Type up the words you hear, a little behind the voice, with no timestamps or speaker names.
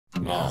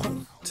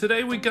Noms.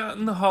 Today we got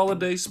in the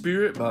holiday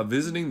spirit by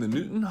visiting the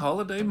Newton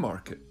Holiday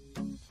Market.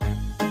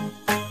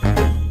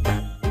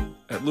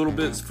 At Little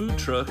Bit's food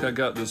truck, I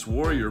got this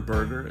Warrior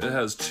Burger. It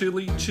has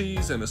chili,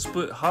 cheese, and a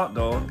split hot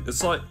dog.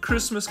 It's like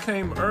Christmas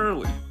came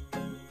early.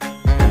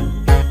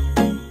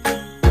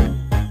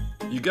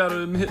 You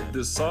gotta admit,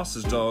 this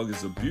sausage dog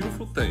is a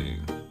beautiful thing.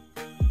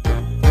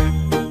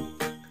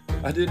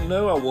 I didn't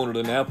know I wanted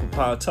an apple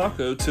pie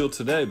taco till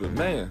today, but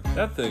man,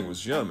 that thing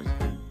was yummy.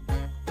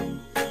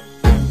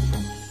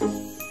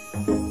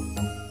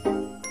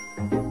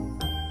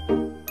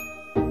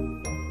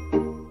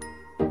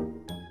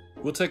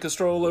 We'll take a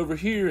stroll over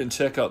here and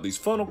check out these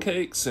funnel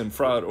cakes and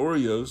fried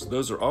Oreos.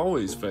 Those are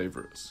always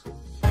favorites.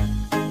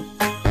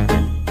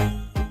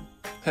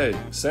 Hey,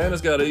 Santa's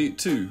gotta eat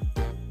too.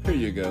 Here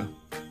you go.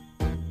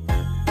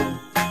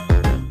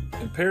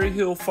 And Perry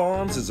Hill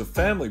Farms is a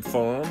family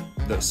farm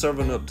that's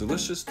serving up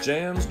delicious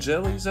jams,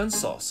 jellies, and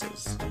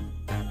sauces.